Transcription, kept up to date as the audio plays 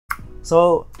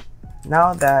So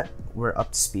now that we're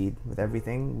up to speed with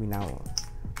everything, we now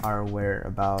are aware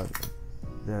about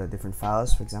the different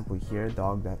files. For example, here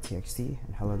dog.txt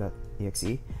and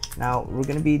hello.exe. Now we're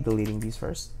going to be deleting these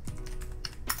first.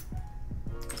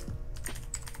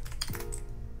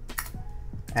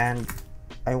 And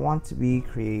I want to be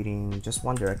creating just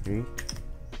one directory.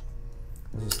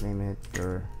 Let's just name it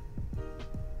your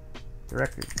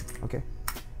directory. Okay.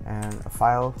 And a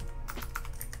file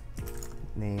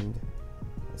named,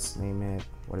 let's name it,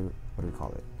 what do we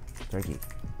call it? Turkey.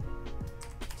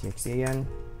 TXT again.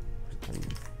 I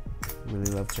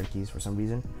really love turkeys for some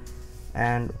reason.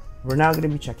 And we're now going to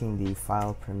be checking the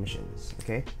file permissions.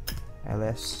 Okay.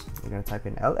 ls, we're going to type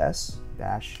in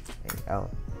ls-al.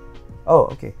 Oh,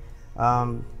 okay.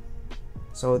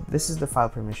 So this is the file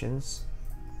permissions,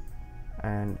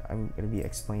 and I'm going to be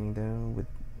explaining them with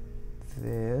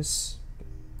this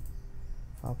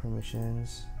file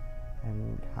permissions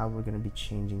and how we're going to be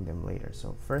changing them later.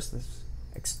 So first, let's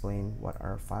explain what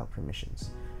are file permissions.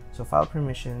 So file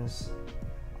permissions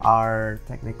are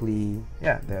technically,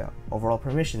 the overall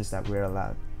permissions that we're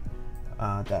allowed,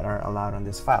 that are allowed on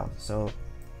this file. So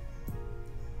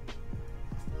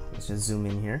let's just zoom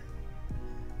in here.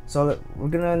 So we're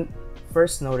gonna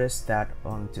first notice that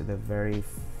onto the very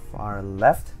far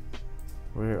left,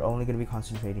 we're only gonna be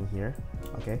concentrating here.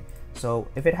 Okay, so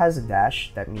if it has a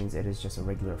dash, that means it is just a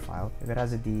regular file. If it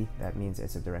has a D, that means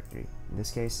it's a directory. In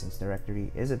this case, since directory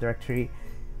is a directory,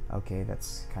 okay,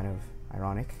 that's kind of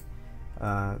ironic.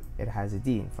 It has a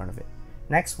D in front of it.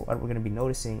 Next, what we're gonna be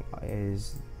noticing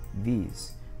is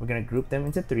these. We're gonna group them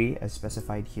into 3 as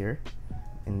specified here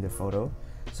in the photo.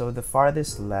 So the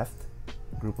farthest left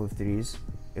group of 3s,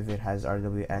 if it has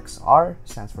RWX, R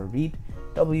stands for read,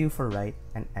 W for write,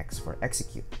 and X for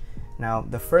execute. Now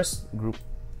the first group,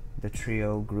 the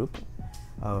trio group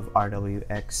of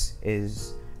RWX,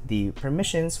 is the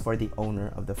permissions for the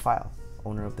owner of the file.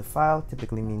 Owner of the file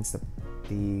typically means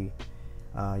the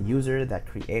user that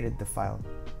created the file.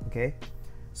 Okay,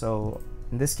 so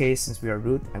in this case, since we are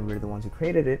root and we're the ones who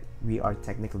created it, we are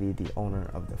technically the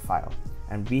owner of the file,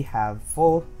 and we have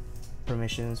full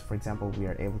permissions. For example, we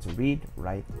are able to read,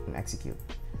 write, and execute.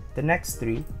 The next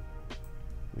 3,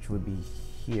 which would be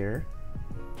here,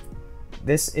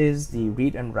 this is the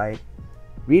read,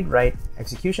 write,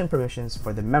 execution permissions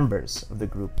for the members of the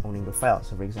group owning the file.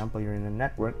 So for example, you're in a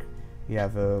network, you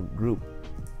have a group,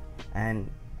 and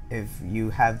if you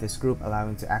have this group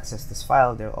allowing to access this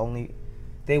file, they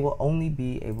will only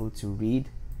be able to read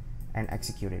and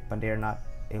execute it, but they are not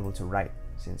able to write,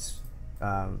 since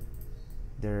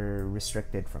they're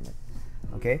restricted from it.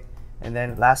 Okay, and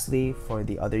then lastly, for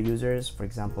the other users, for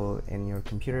example, in your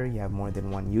computer you have more than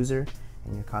one user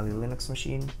in your Kali Linux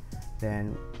machine,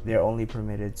 then they're only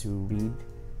permitted to read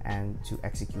and to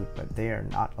execute, but they are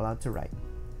not allowed to write.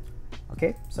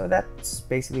 Okay, so that's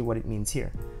basically what it means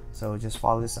here. So just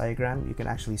follow this diagram. You can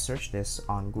actually search this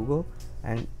on Google,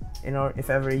 and if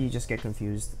ever you just get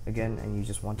confused again and you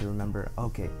just want to remember,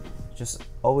 okay, just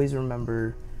always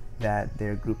remember that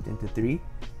they're grouped into 3.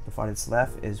 The farthest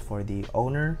left is for the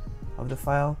owner of the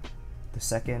file, the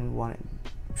second one,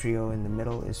 trio in the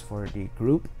middle, is for the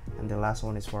group, and the last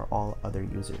one is for all other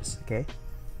users. Okay,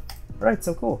 all right,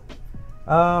 so cool.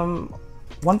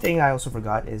 One thing I also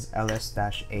forgot is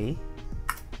ls-a.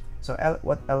 So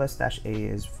what ls-a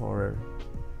is for,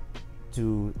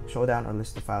 to show down or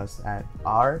list the files that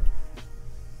are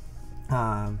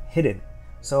hidden.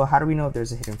 So how do we know if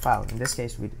there's a hidden file? In this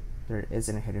case, there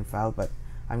isn't a hidden file, but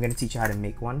I'm going to teach you how to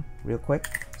make one real quick.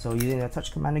 So using the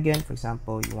touch command again, for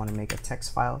example, you want to make a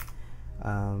text file.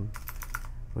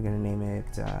 We're going to name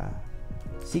it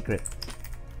secret.txt.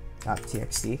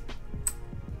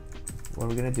 What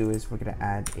we're going to do is we're going to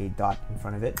add a dot in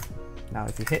front of it. Now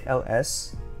if you hit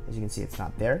ls, as you can see, it's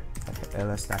not there. I hit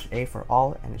ls-a for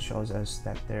all, and it shows us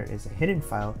that there is a hidden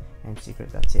file in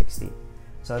secret.txt.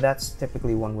 So that's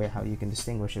typically one way how you can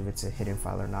distinguish if it's a hidden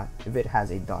file or not, if it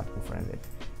has a dot in front of it.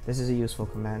 This is a useful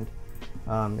command,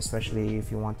 especially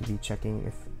if you want to be checking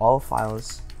if all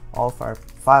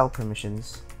file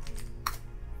permissions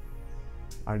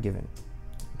are given.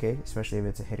 Okay, especially if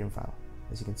it's a hidden file,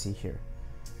 as you can see here,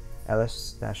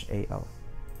 ls-al.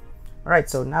 Alright,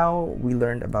 so now we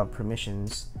learned about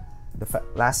permissions. The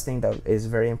last thing that is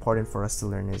very important for us to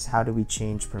learn is how do we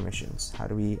change permissions? How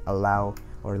do we allow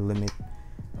or limit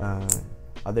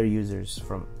other users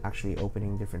from actually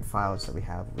opening different files that we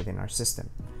have within our system?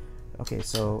 Okay,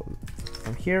 so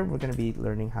from here we're going to be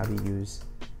learning how to use,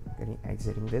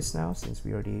 exiting this now since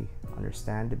we already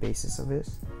understand the basis of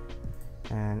this.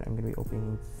 And I'm going to be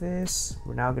opening this.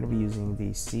 We're now going to be using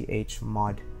the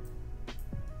chmod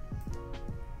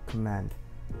command.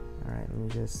 All right, let me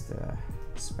just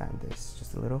expand this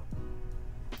just a little.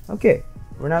 Okay,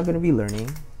 we're now going to be learning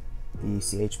the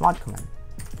chmod command.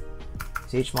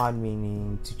 Chmod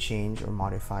meaning to change or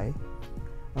modify.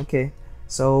 Okay,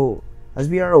 so as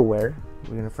we are aware,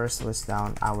 we're going to first list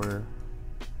down our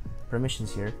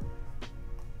permissions here.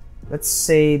 Let's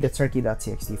say the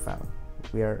turkey.txt file.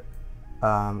 We are,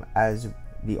 as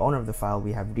the owner of the file,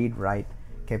 we have read-write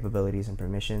capabilities and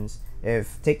permissions.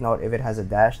 Take note, if it has a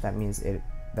dash, that means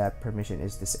that permission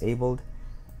is disabled.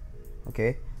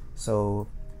 Okay, so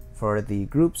for the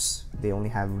groups, they only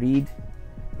have read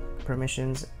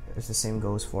permissions. It's the same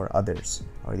goes for others,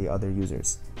 or the other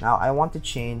users. Now I want to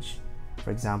change,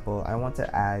 for example, I want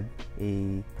to add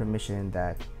a permission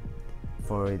that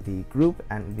for the group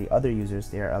and the other users,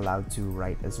 they are allowed to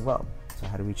write as well. So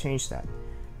how do we change that?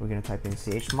 We're going to type in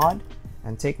chmod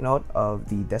and take note of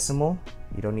the decimal.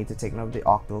 You don't need to take note of the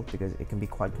octal because it can be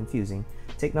quite confusing.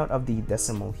 Take note of the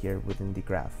decimal here within the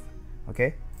graph.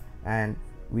 Okay, and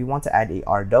we want to add a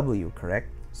RW, correct?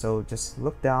 So just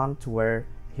look down to where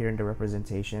here in the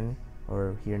representation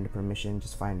or here in the permission,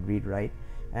 just find read write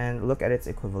and look at its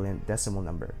equivalent decimal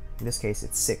number. In this case,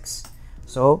 it's 6.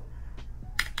 So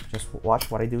just watch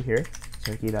what I do here,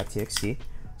 turkey.txt.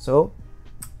 So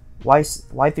why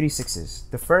 3 6s?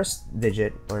 The first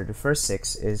digit, or the first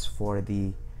 6, is for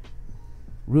the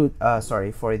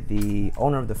for the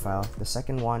owner of the file. The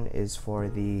second one is for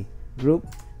the group,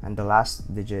 and the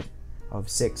last digit of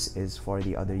 6 is for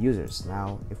the other users.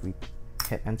 Now if we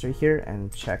hit enter here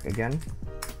and check again,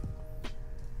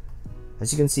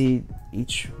 as you can see,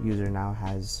 each user now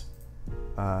has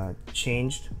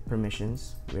changed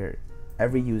permissions where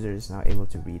every user is now able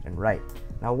to read and write.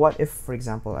 Now what if, for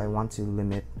example, I only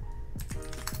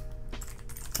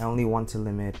want to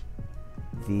limit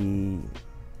the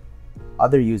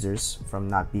other users from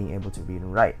not being able to read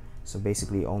and write? So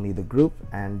basically only the group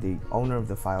and the owner of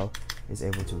the file is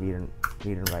able to read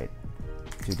and write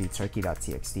to the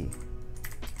turkey.txt.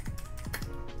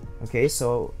 Okay,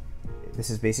 so this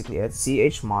is basically it.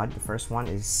 Chmod, the first one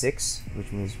is 6,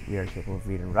 which means we are capable of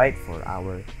read and write for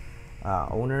our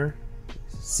owner.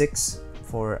 6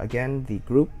 for, again, the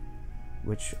group,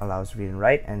 which allows read and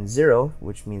write, and 0,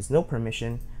 which means no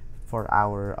permission for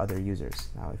our other users.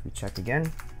 Now if we check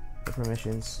again the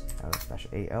permissions,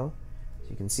 /al, so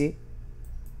you can see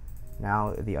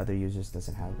now the other users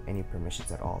doesn't have any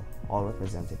permissions at all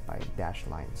represented by dashed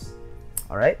lines.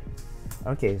 All right,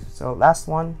 okay, so last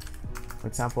one, for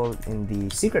example, in the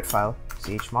secret file,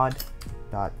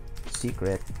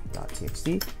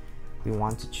 chmod.secret.txt, we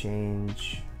want to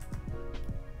change,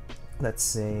 let's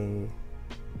say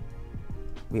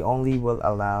we only will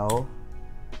allow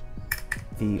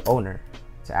the owner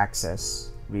to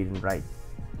access read and write.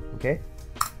 Okay,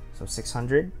 so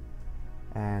 600,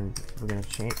 and we're going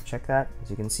to check that. As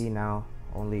you can see now,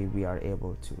 only we are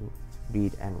able to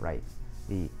read and write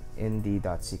in the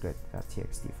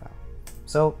 .secret.txt file.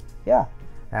 So yeah,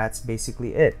 that's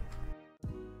basically it.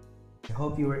 I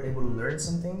hope you were able to learn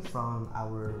something from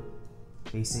our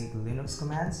basic Linux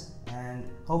commands, and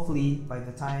hopefully by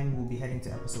the time we'll be heading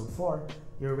to episode 4,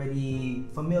 you're already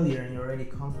familiar and you're already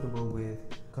comfortable with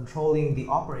controlling the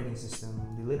operating system,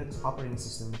 the Linux operating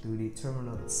system, through the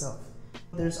terminal itself.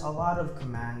 There's a lot of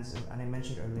commands, and I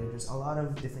mentioned earlier, there's a lot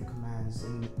of different commands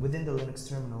within the Linux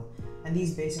terminal, and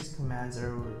these basic commands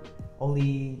are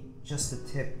only just the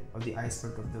tip of the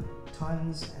iceberg of the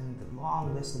tons and the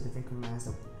long list of different commands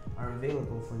that are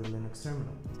available for the Linux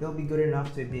terminal. They'll be good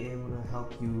enough to be able to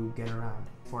help you get around.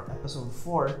 For episode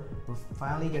 4, we're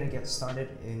finally going to get started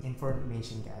in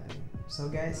information gathering. So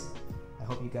guys, I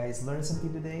hope you guys learned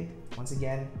something today. Once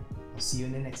again, I'll see you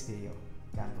in the next video.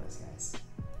 God bless, guys.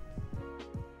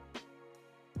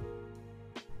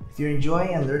 If you're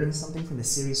enjoying and learning something from the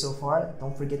series so far,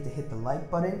 don't forget to hit the like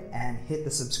button and hit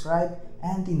the subscribe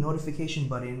and the notification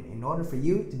button in order for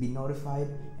you to be notified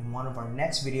in one of our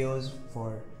next videos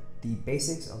for the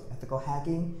basics of ethical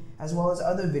hacking, as well as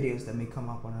other videos that may come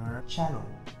up on our channel.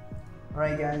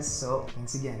 Alright guys, so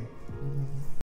thanks again.